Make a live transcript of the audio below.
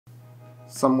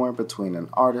somewhere between an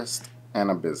artist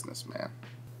and a businessman.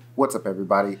 What's up,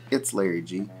 everybody? It's Larry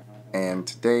G, and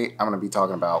today I'm going to be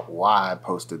talking about why I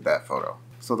posted that photo.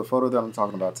 So the photo that I'm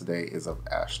talking about today is of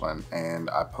Ashlyn, and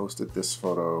I posted this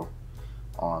photo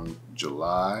on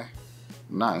July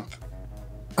 9th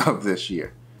of this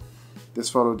year. This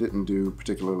photo didn't do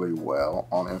particularly well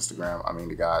on Instagram. I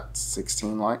mean, it got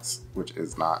 16 likes, which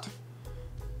is not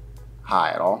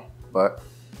high at all, but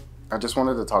I just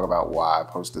wanted to talk about why I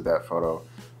posted that photo,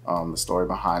 the story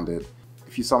behind it.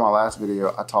 If you saw my last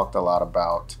video, I talked a lot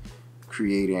about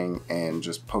creating and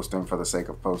just posting for the sake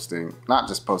of posting. Not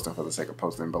just posting for the sake of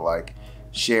posting, but like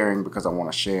sharing because I want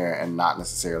to share and not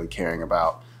necessarily caring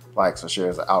about likes or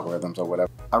shares or algorithms or whatever.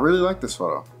 I really like this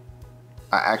photo.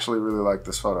 I actually really like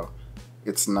this photo.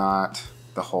 It's not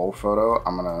the whole photo.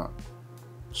 I'm gonna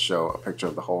show a picture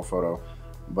of the whole photo,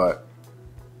 but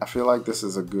I feel like this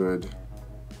was a good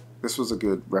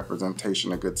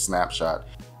representation, a good snapshot.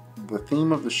 The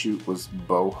theme of the shoot was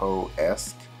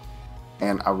boho-esque,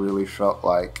 and I really felt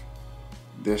like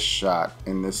this shot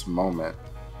in this moment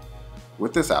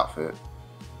with this outfit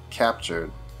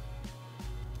captured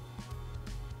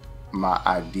my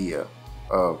idea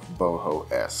of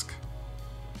boho-esque.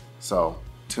 So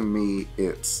to me,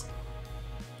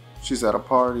 she's at a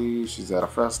party, she's at a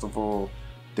festival,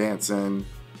 dancing,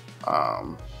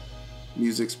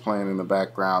 music's playing in the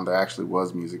background. There actually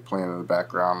was music playing in the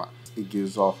background. It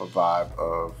gives off a vibe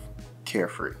of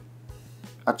carefree.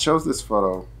 I chose this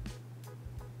photo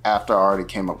after I already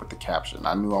came up with the caption.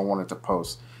 I knew I wanted to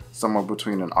post somewhere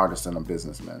between an artist and a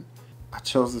businessman. I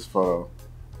chose this photo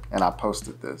and I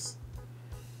posted this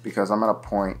because I'm at a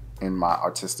point in my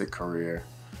artistic career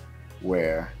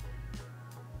where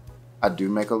I do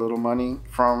make a little money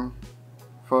from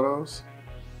photos,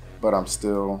 but I'm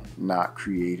still not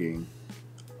creating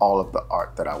all of the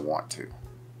art that I want to,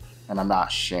 and I'm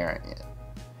not sharing it.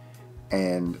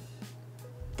 And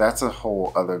that's a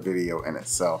whole other video in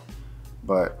itself,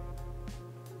 but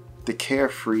the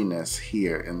carefreeness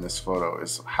here in this photo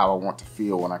is how I want to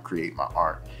feel when I create my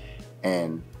art.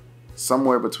 And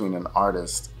somewhere between an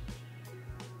artist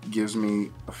gives me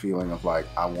a feeling of like,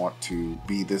 I want to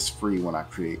be this free when I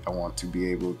create. I want to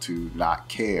be able to not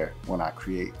care when I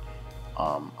create.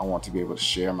 I want to be able to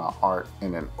share my art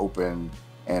in an open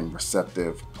and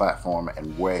receptive platform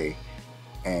and way.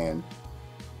 And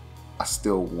I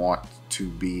still want to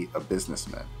be a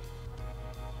businessman.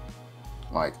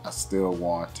 Like, I still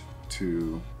want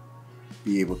to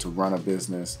be able to run a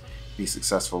business, be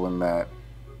successful in that,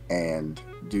 and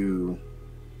do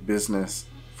business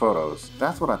photos.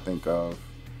 That's what I think of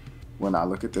when I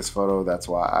look at this photo. That's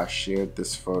why I shared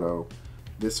this photo.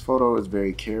 This photo is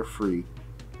very carefree.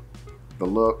 The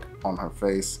look on her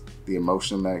face, the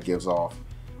emotion that it gives off,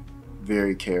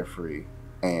 very carefree.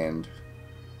 And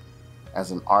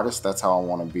as an artist, that's how I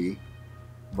want to be.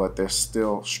 But there's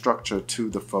still structure to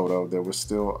the photo. There was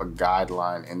still a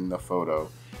guideline in the photo.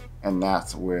 And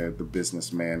that's where the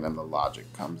businessman and the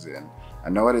logic comes in. I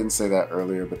know I didn't say that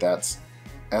earlier, but that's,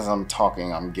 as I'm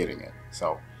talking, I'm getting it.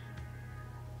 So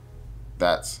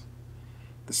that's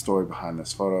the story behind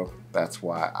this photo. That's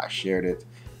why I shared it.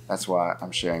 That's why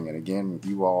I'm sharing it again with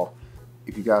you all.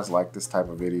 If you guys like this type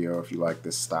of video, if you like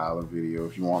this style of video,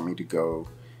 if you want me to go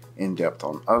in depth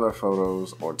on other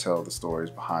photos or tell the stories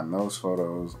behind those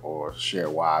photos or share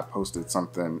why I posted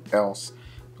something else,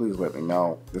 please let me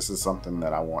know. This is something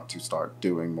that I want to start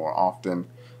doing more often.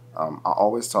 I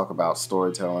always talk about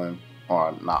storytelling,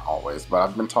 or not always, but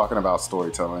I've been talking about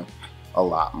storytelling a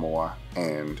lot more,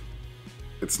 and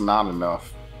it's not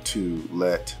enough to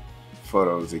let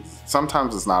photos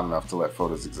sometimes it's not enough to let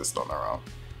photos exist on their own.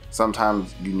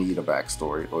 Sometimes you need a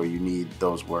backstory, or you need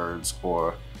those words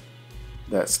or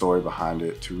that story behind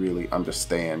it to really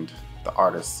understand the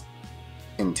artist's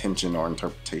intention or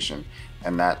interpretation.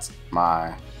 And that's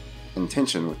my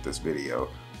intention with this video,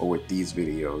 or with these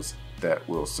videos that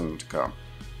will soon to come.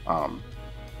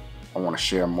 I want to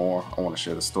share more. I want to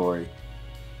share the story,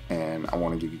 and I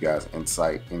want to give you guys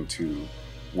insight into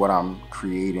what I'm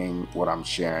creating, what I'm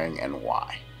sharing, and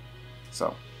why.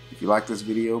 So if you like this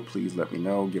video, please let me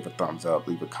know. Give a thumbs up,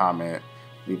 leave a comment,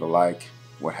 leave a like,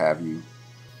 what have you.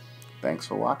 Thanks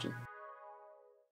for watching.